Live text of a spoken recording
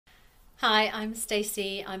Hi, I'm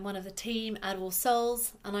Stacey. I'm one of the team at All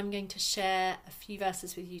Souls, and I'm going to share a few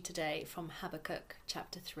verses with you today from Habakkuk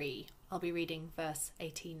chapter 3. I'll be reading verse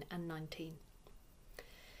 18 and 19.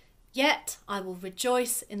 Yet I will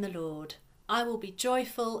rejoice in the Lord. I will be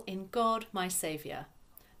joyful in God my Saviour.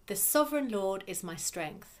 The sovereign Lord is my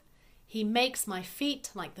strength. He makes my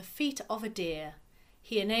feet like the feet of a deer.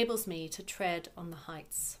 He enables me to tread on the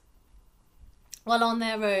heights. Well, on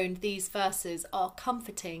their own, these verses are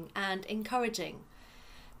comforting and encouraging.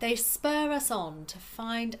 They spur us on to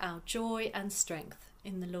find our joy and strength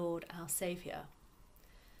in the Lord our Saviour.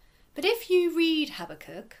 But if you read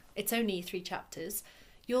Habakkuk, it's only 3 chapters,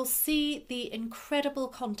 you'll see the incredible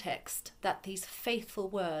context that these faithful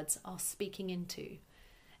words are speaking into.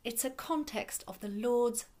 It's a context of the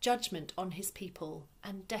Lord's judgment on his people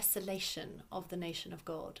and desolation of the nation of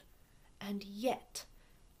God. And yet,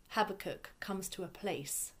 Habakkuk comes to a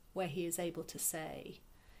place where he is able to say,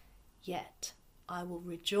 "Yet I will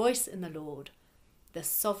rejoice in the Lord. The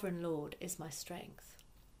sovereign Lord is my strength."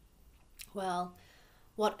 Well,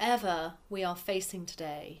 whatever we are facing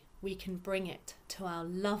today, we can bring it to our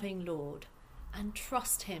loving Lord and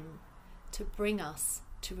trust him to bring us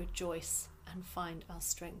to rejoice and find our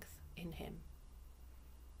strength in him.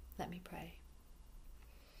 Let me pray.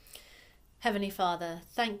 Heavenly Father,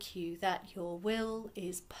 thank you that your will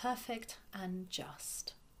is perfect and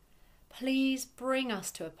just. Please bring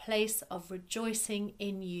us to a place of rejoicing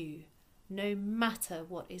in you, no matter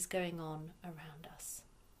what is going on around us.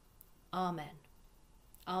 Amen.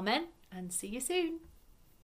 Amen, and see you soon.